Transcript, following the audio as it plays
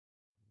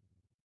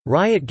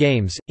Riot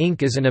Games,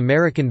 Inc. is an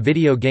American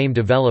video game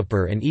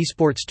developer and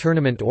esports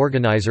tournament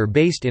organizer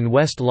based in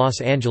West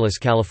Los Angeles,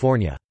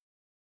 California.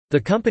 The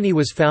company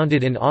was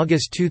founded in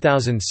August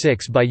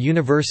 2006 by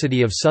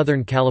University of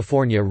Southern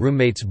California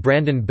roommates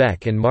Brandon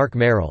Beck and Mark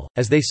Merrill,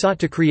 as they sought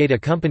to create a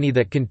company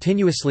that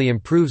continuously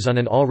improves on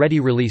an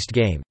already released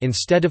game,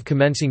 instead of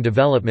commencing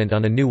development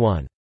on a new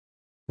one.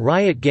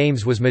 Riot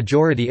Games was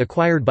majority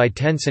acquired by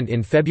Tencent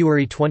in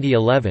February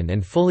 2011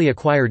 and fully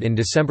acquired in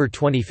December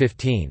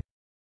 2015.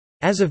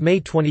 As of May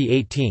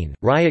 2018,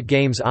 Riot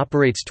Games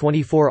operates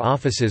 24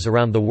 offices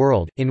around the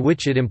world, in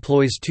which it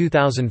employs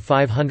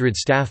 2,500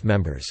 staff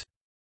members.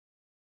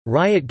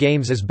 Riot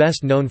Games is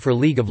best known for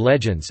League of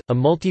Legends, a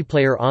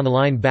multiplayer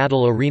online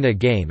battle arena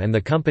game and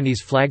the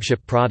company's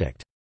flagship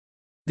product.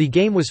 The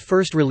game was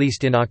first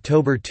released in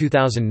October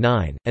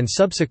 2009, and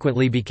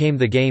subsequently became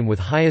the game with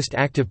highest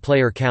active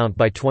player count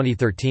by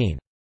 2013.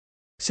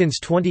 Since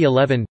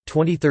 2011,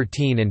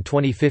 2013 and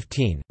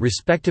 2015,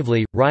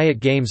 respectively,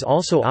 Riot Games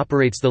also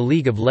operates the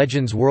League of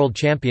Legends World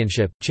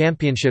Championship,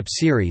 Championship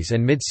Series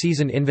and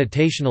mid-season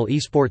invitational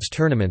esports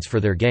tournaments for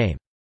their game.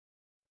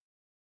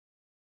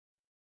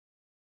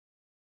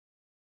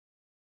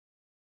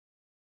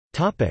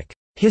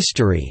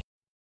 History.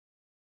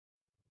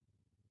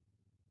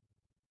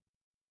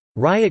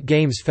 Riot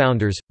Games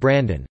founders,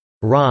 Brandon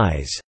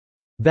Rise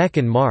Beck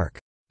and Mark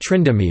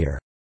Tryndamere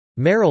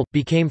Merrill,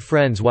 became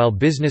friends while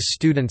business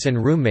students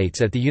and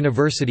roommates at the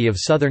University of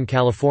Southern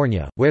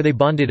California, where they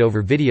bonded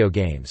over video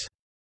games.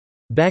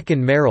 Beck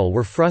and Merrill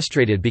were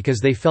frustrated because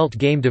they felt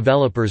game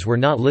developers were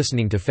not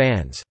listening to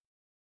fans.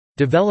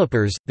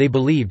 Developers, they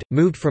believed,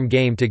 moved from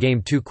game to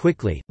game too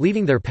quickly,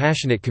 leaving their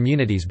passionate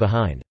communities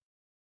behind.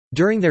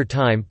 During their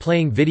time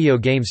playing video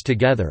games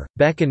together,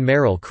 Beck and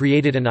Merrill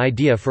created an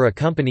idea for a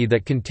company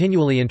that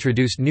continually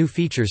introduced new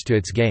features to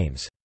its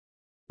games.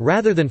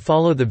 Rather than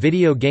follow the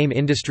video game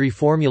industry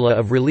formula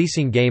of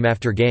releasing game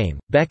after game,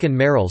 Beck and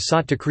Merrill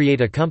sought to create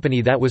a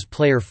company that was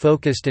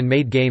player-focused and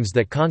made games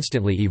that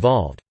constantly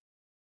evolved.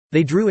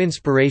 They drew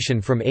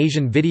inspiration from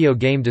Asian video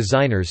game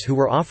designers who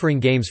were offering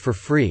games for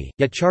free,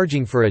 yet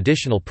charging for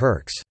additional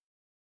perks.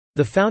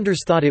 The founders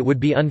thought it would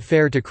be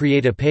unfair to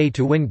create a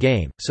pay-to-win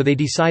game, so they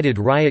decided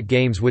Riot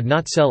Games would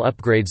not sell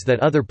upgrades that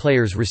other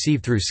players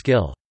receive through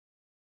skill.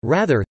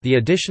 Rather, the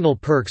additional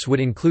perks would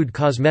include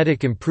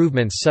cosmetic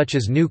improvements such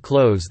as new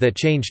clothes that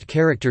changed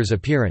characters'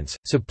 appearance,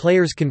 so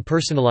players can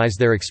personalize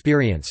their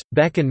experience.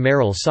 Beck and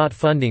Merrill sought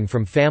funding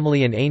from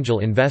family and angel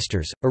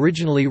investors,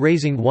 originally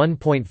raising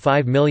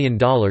 $1.5 million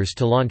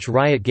to launch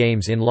Riot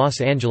Games in Los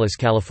Angeles,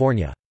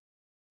 California.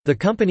 The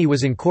company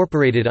was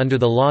incorporated under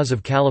the laws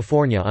of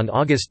California on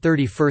August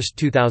 31,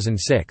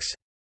 2006.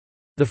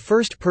 The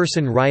first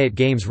person Riot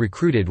Games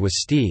recruited was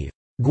Steve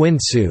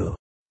Guinsoo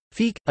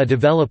Feek, a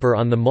developer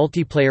on the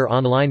multiplayer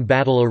online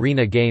battle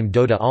arena game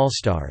Dota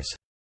All-Stars.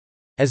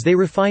 As they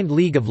refined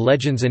League of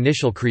Legends'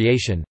 initial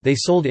creation, they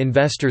sold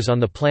investors on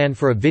the plan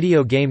for a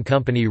video game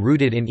company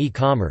rooted in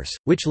e-commerce,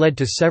 which led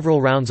to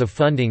several rounds of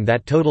funding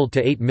that totaled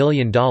to $8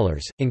 million,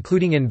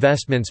 including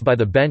investments by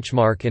the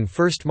Benchmark and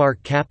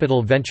Firstmark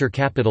Capital venture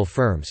capital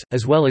firms,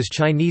 as well as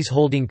Chinese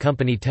holding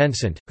company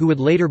Tencent, who would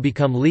later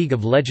become League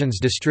of Legends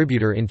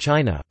distributor in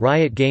China.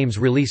 Riot Games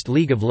released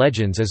League of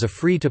Legends as a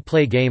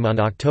free-to-play game on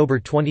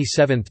October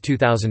 27,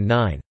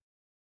 2009.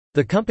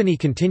 The company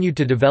continued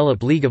to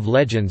develop League of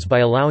Legends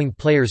by allowing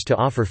players to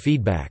offer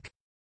feedback.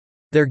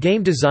 Their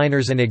game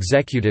designers and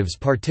executives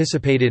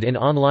participated in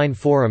online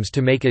forums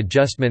to make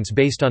adjustments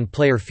based on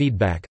player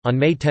feedback. On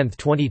May 10,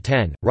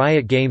 2010,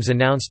 Riot Games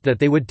announced that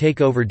they would take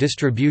over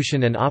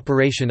distribution and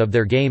operation of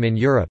their game in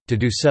Europe. To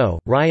do so,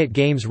 Riot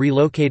Games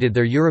relocated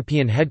their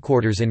European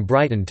headquarters in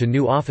Brighton to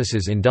new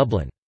offices in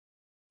Dublin.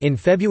 In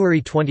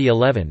February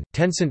 2011,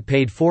 Tencent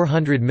paid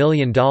 $400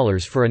 million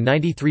for a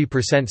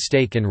 93%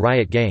 stake in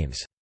Riot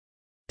Games.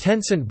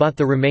 Tencent bought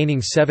the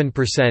remaining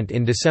 7%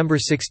 in December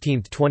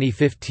 16,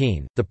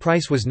 2015. The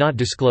price was not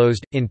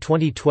disclosed. In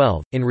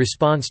 2012, in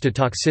response to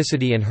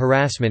toxicity and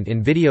harassment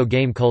in video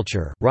game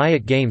culture,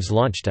 Riot Games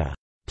launched a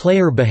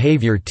player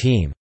behavior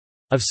team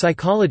of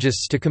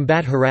psychologists to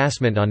combat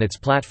harassment on its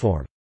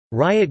platform.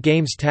 Riot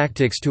Games'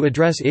 tactics to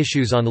address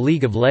issues on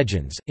League of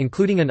Legends,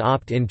 including an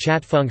opt-in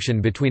chat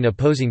function between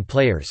opposing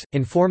players,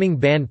 informing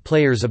banned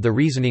players of the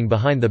reasoning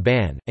behind the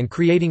ban, and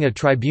creating a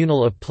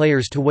tribunal of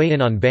players to weigh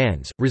in on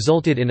bans,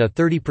 resulted in a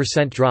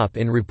 30% drop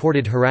in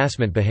reported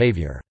harassment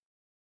behavior.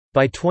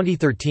 By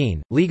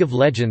 2013, League of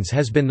Legends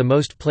has been the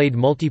most played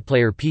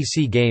multiplayer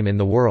PC game in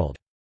the world.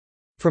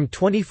 From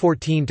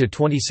 2014 to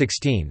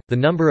 2016, the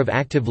number of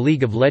active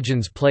League of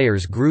Legends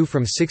players grew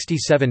from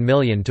 67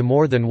 million to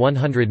more than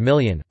 100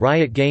 million.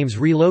 Riot Games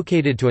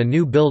relocated to a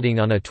new building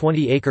on a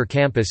 20-acre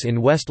campus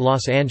in West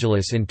Los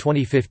Angeles in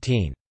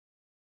 2015.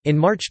 In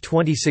March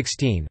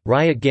 2016,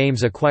 Riot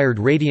Games acquired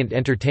Radiant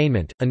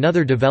Entertainment,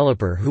 another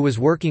developer who was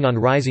working on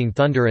Rising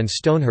Thunder and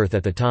Stonehearth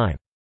at the time.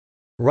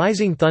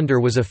 Rising Thunder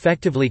was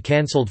effectively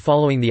cancelled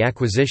following the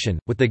acquisition,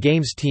 with the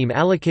game's team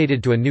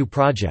allocated to a new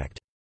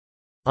project.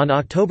 On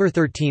October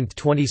 13,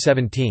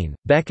 2017,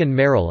 Beck and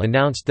Merrill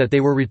announced that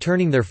they were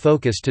returning their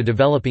focus to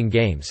developing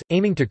games,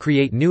 aiming to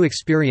create new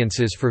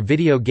experiences for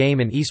video game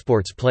and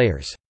esports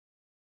players.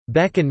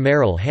 Beck and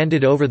Merrill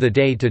handed over the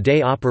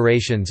day-to-day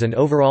operations and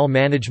overall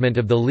management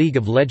of the League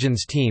of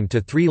Legends team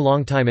to three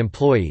longtime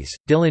employees,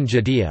 Dylan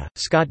Jadia,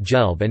 Scott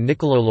Gelb and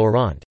Niccolo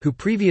Laurent, who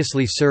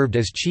previously served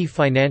as Chief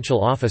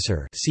Financial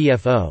Officer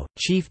 (CFO),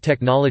 Chief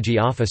Technology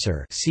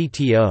Officer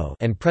 (CTO),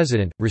 and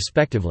President,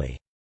 respectively.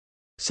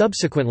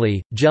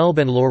 Subsequently, Gelb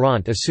and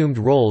Laurent assumed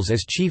roles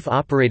as Chief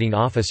Operating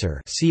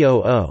Officer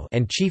 (COO)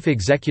 and Chief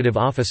Executive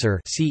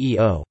Officer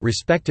 (CEO),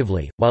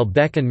 respectively, while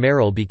Beck and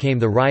Merrill became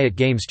the Riot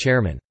Games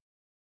chairman.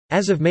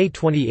 As of May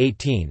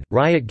 2018,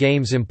 Riot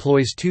Games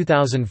employs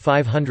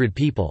 2,500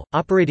 people,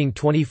 operating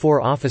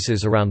 24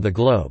 offices around the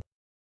globe.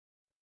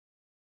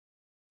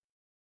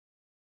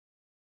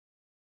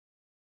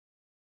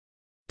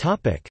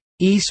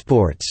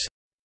 Esports.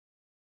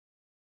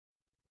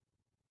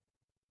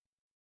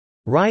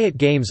 Riot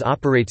Games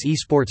operates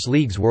esports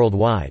leagues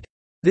worldwide.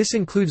 This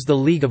includes the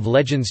League of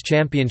Legends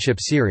Championship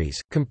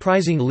Series,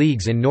 comprising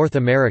leagues in North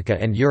America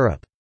and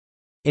Europe.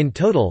 In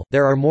total,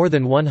 there are more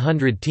than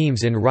 100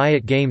 teams in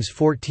Riot Games'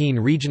 14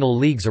 regional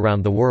leagues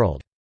around the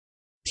world.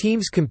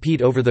 Teams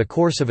compete over the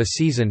course of a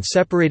season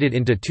separated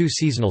into two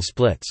seasonal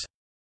splits.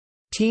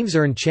 Teams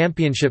earn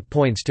championship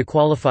points to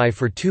qualify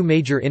for two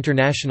major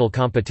international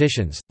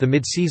competitions, the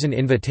Mid-Season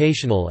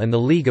Invitational and the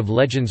League of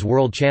Legends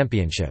World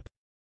Championship.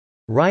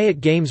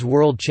 Riot Games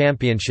World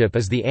Championship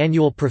is the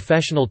annual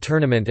professional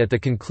tournament at the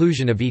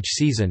conclusion of each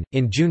season.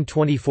 In June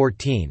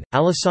 2014,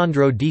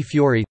 Alessandro Di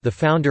Fiori, the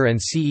founder and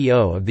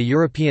CEO of the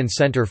European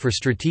Centre for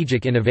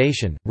Strategic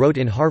Innovation, wrote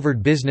in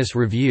Harvard Business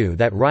Review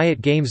that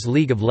Riot Games'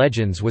 League of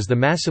Legends was the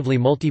massively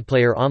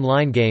multiplayer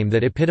online game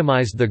that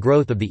epitomized the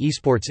growth of the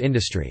esports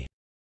industry.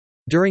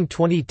 During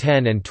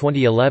 2010 and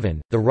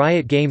 2011, the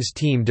Riot Games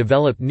team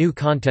developed new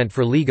content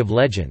for League of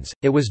Legends.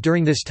 It was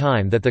during this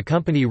time that the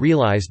company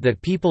realized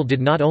that people did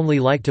not only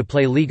like to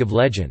play League of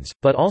Legends,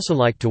 but also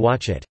liked to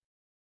watch it.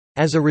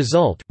 As a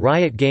result,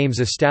 Riot Games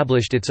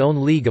established its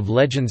own League of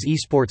Legends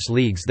esports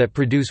leagues that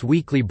produce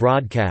weekly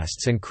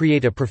broadcasts and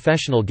create a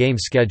professional game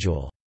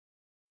schedule.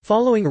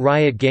 Following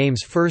Riot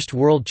Games' first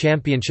World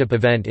Championship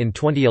event in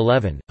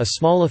 2011, a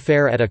small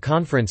affair at a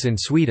conference in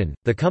Sweden,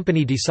 the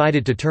company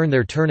decided to turn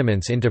their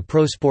tournaments into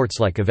pro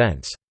sports-like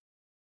events.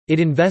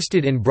 It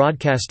invested in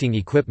broadcasting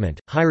equipment,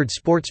 hired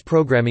sports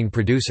programming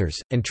producers,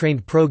 and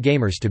trained pro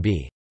gamers to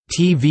be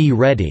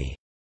TV-ready.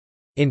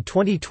 In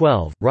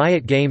 2012,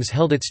 Riot Games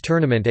held its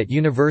tournament at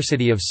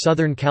University of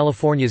Southern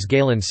California's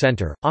Galen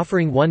Center,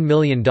 offering $1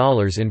 million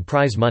in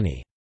prize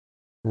money.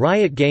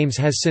 Riot Games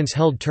has since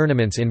held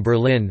tournaments in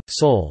Berlin,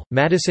 Seoul,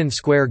 Madison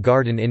Square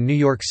Garden in New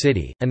York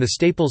City, and the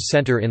Staples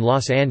Center in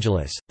Los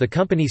Angeles. The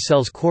company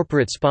sells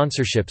corporate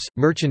sponsorships,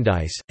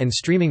 merchandise, and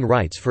streaming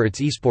rights for its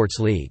esports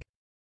league.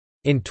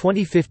 In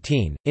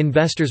 2015,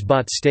 investors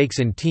bought stakes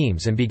in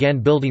teams and began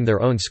building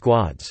their own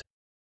squads.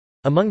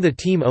 Among the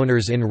team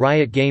owners in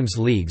Riot Games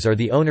leagues are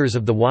the owners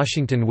of the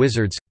Washington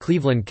Wizards,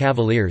 Cleveland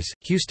Cavaliers,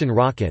 Houston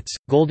Rockets,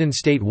 Golden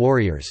State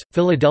Warriors,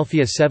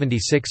 Philadelphia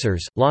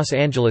 76ers, Los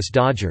Angeles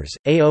Dodgers,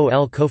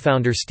 AOL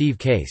co-founder Steve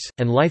Case,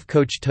 and life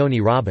coach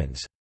Tony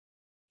Robbins.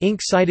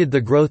 Inc. cited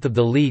the growth of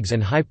the leagues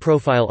and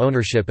high-profile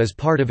ownership as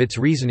part of its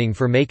reasoning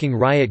for making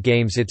Riot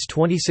Games its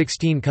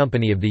 2016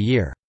 Company of the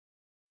Year.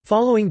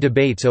 Following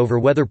debates over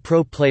whether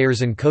pro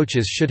players and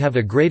coaches should have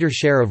a greater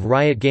share of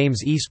Riot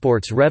Games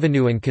esports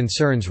revenue and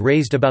concerns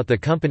raised about the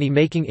company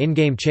making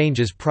in-game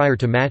changes prior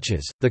to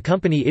matches, the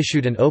company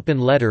issued an open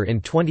letter in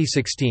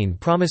 2016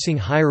 promising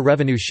higher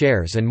revenue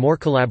shares and more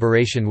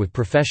collaboration with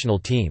professional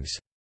teams.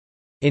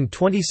 In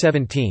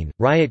 2017,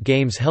 Riot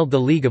Games held the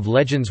League of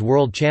Legends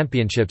World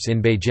Championships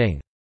in Beijing.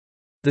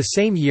 The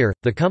same year,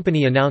 the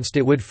company announced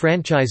it would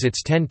franchise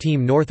its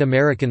 10-team North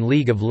American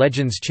League of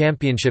Legends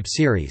Championship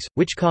Series,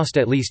 which cost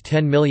at least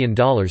 $10 million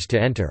to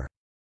enter.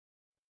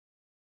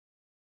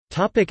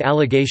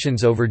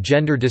 Allegations over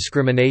gender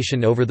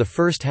discrimination. Over the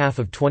first half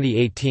of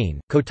 2018,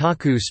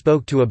 Kotaku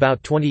spoke to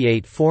about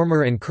 28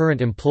 former and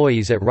current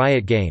employees at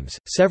Riot Games,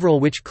 several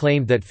which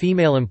claimed that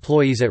female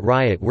employees at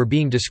Riot were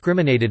being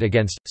discriminated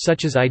against,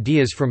 such as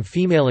ideas from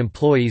female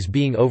employees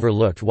being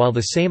overlooked while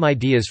the same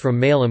ideas from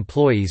male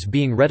employees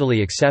being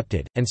readily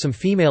accepted, and some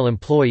female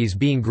employees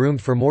being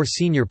groomed for more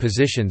senior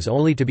positions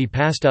only to be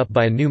passed up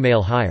by a new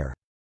male hire.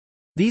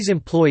 These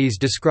employees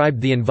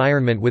described the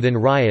environment within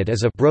Riot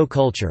as a bro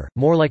culture,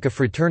 more like a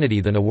fraternity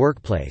than a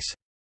workplace.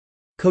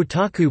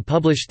 Kotaku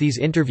published these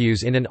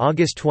interviews in an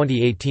August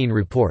 2018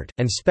 report,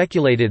 and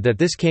speculated that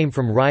this came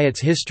from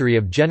Riot's history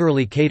of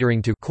generally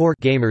catering to core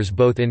gamers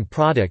both in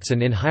products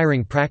and in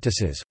hiring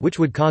practices, which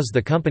would cause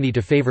the company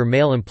to favor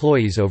male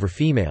employees over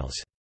females.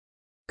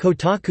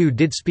 Kotaku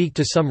did speak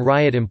to some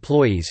Riot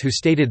employees who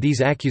stated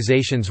these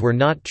accusations were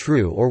not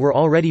true or were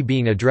already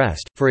being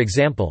addressed. For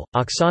example,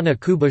 Oksana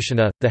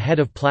Kubushina, the head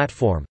of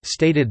platform,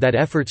 stated that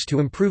efforts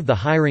to improve the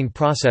hiring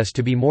process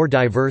to be more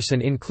diverse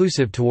and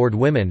inclusive toward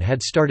women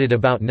had started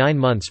about 9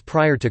 months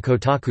prior to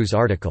Kotaku's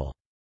article.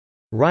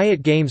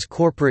 Riot Games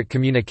corporate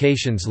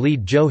communications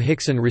lead Joe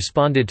Hickson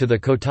responded to the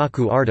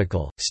Kotaku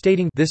article,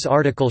 stating, "This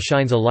article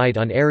shines a light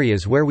on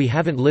areas where we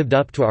haven't lived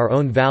up to our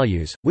own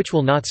values, which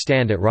will not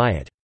stand at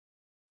Riot.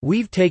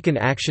 We've taken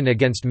action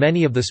against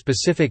many of the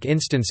specific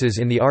instances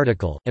in the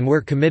article, and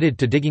we're committed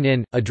to digging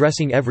in,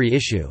 addressing every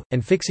issue,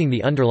 and fixing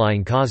the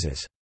underlying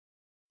causes.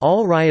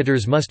 All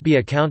rioters must be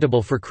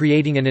accountable for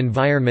creating an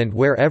environment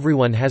where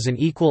everyone has an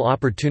equal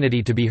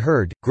opportunity to be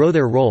heard, grow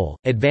their role,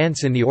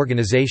 advance in the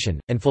organization,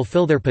 and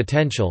fulfill their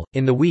potential."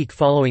 In the week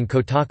following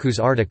Kotaku's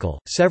article,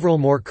 several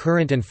more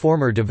current and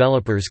former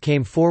developers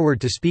came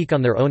forward to speak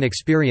on their own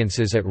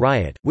experiences at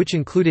Riot, which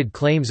included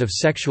claims of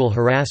sexual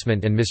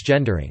harassment and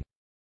misgendering.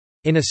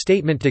 In a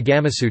statement to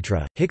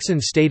Gamasutra,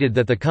 Hickson stated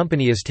that the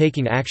company is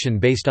taking action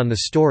based on the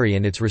story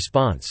and its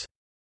response.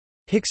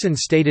 Hickson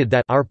stated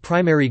that, "Our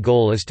primary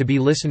goal is to be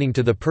listening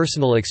to the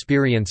personal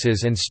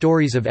experiences and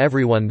stories of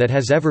everyone that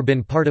has ever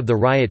been part of the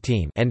Riot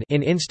team and,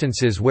 in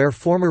instances where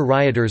former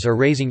rioters are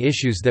raising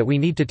issues that we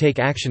need to take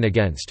action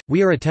against,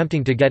 we are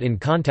attempting to get in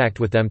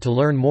contact with them to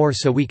learn more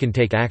so we can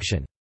take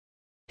action."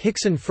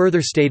 Hickson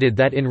further stated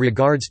that in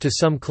regards to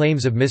some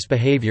claims of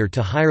misbehavior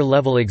to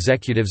higher-level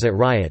executives at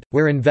Riot,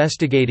 we're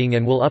investigating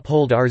and will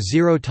uphold our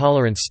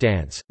zero-tolerance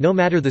stance, no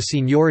matter the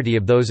seniority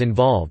of those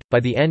involved. By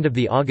the end of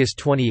the August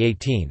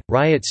 2018,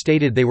 Riot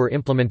stated they were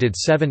implemented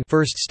 7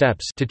 first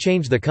steps to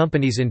change the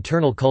company's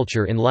internal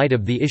culture in light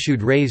of the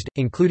issues raised,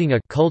 including a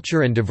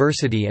culture and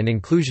diversity and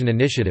inclusion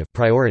initiative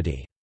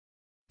priority.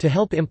 To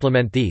help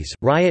implement these,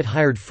 Riot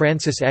hired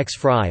Francis X.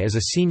 Fry as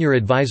a senior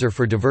advisor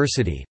for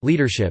diversity,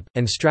 leadership,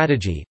 and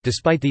strategy.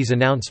 Despite these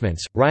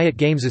announcements, Riot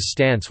Games'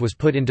 stance was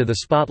put into the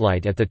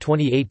spotlight at the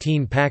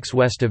 2018 PAX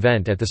West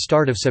event at the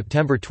start of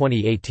September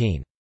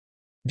 2018.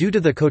 Due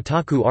to the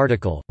Kotaku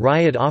article,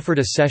 Riot offered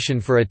a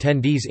session for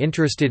attendees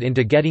interested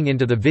into getting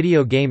into the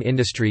video game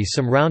industry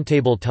some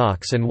roundtable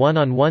talks and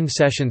one-on-one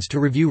sessions to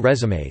review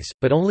resumes,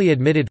 but only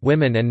admitted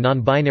women and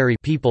non-binary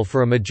people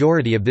for a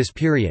majority of this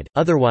period.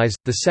 Otherwise,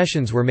 the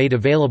sessions were made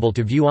available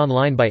to view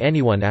online by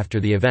anyone after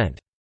the event.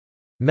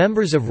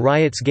 Members of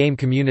Riot's game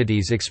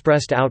communities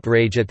expressed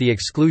outrage at the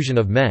exclusion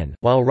of men,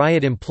 while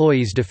Riot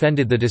employees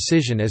defended the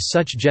decision as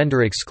such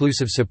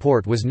gender-exclusive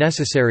support was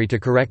necessary to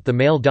correct the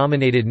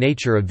male-dominated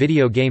nature of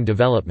video game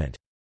development.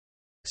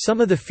 Some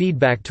of the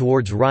feedback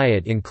towards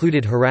Riot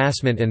included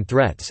harassment and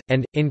threats,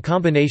 and, in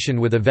combination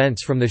with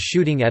events from the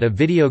shooting at a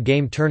video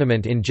game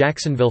tournament in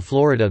Jacksonville,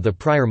 Florida the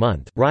prior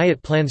month,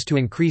 Riot plans to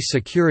increase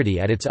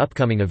security at its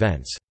upcoming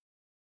events.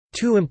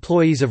 2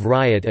 employees of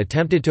Riot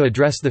attempted to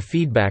address the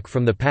feedback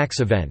from the PAX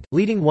event,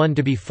 leading one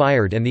to be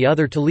fired and the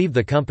other to leave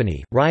the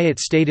company. Riot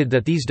stated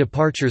that these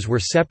departures were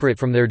separate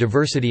from their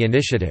diversity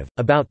initiative.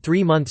 About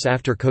 3 months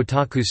after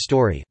Kotaku's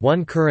story,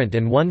 1 current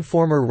and 1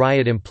 former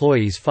Riot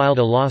employees filed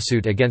a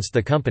lawsuit against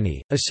the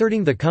company,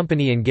 asserting the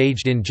company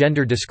engaged in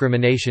gender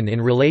discrimination in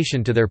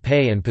relation to their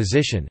pay and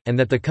position, and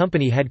that the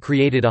company had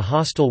created a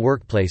hostile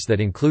workplace that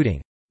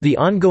including the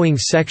ongoing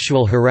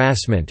sexual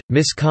harassment,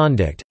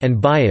 misconduct,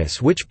 and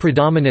bias which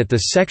predominate the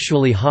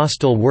sexually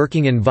hostile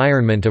working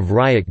environment of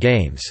Riot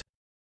Games.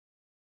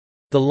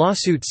 The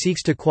lawsuit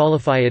seeks to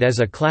qualify it as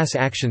a class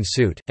action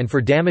suit, and for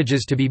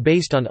damages to be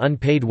based on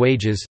unpaid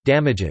wages,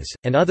 damages,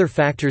 and other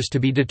factors to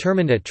be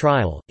determined at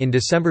trial. In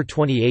December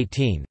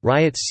 2018,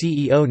 Riot's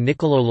CEO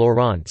Niccolo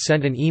Laurent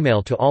sent an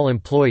email to all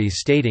employees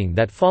stating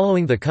that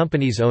following the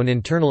company's own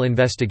internal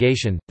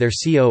investigation, their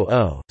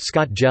COO,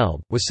 Scott Gelb,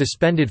 was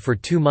suspended for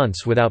 2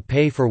 months without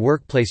pay for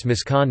workplace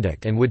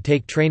misconduct and would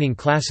take training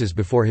classes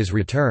before his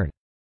return.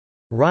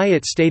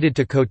 Riot stated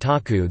to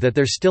Kotaku that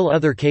there still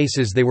other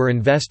cases they were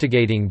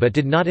investigating but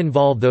did not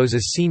involve those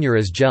as senior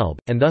as Gelb,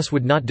 and thus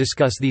would not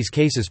discuss these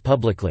cases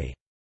publicly.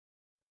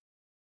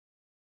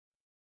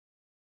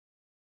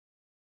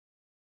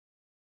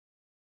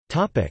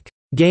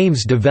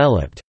 Games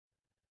developed.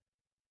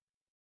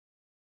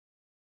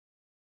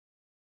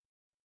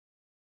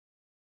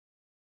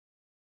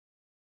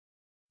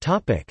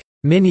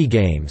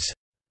 Minigames.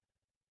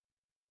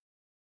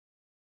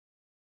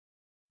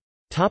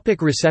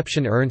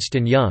 Reception. Ernst &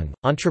 Young,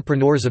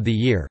 Entrepreneurs of the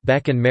Year,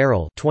 Beck and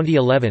Merrill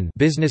 2011,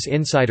 Business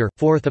Insider,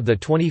 4th of the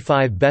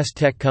 25 Best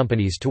Tech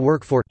Companies to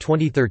Work For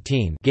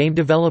 2013, Game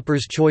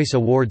Developers' Choice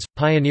Awards,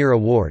 Pioneer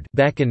Award,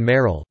 Beck and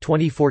Merrill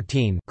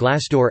 2014,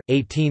 Glassdoor,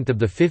 18th of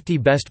the 50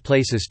 Best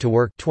Places to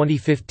Work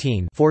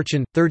 2015,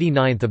 Fortune,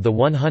 39th of the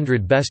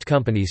 100 Best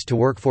Companies to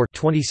Work For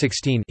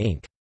 2016,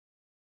 Inc.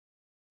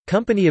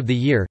 Company of the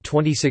Year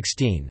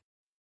 2016,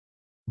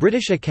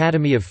 British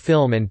Academy of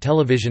Film and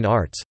Television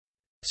Arts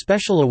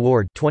Special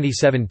Award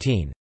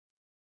 2017,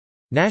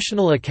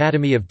 National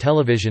Academy of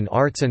Television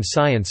Arts and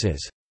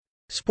Sciences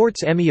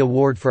Sports Emmy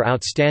Award for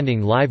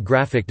Outstanding Live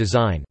Graphic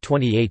Design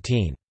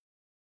 2018.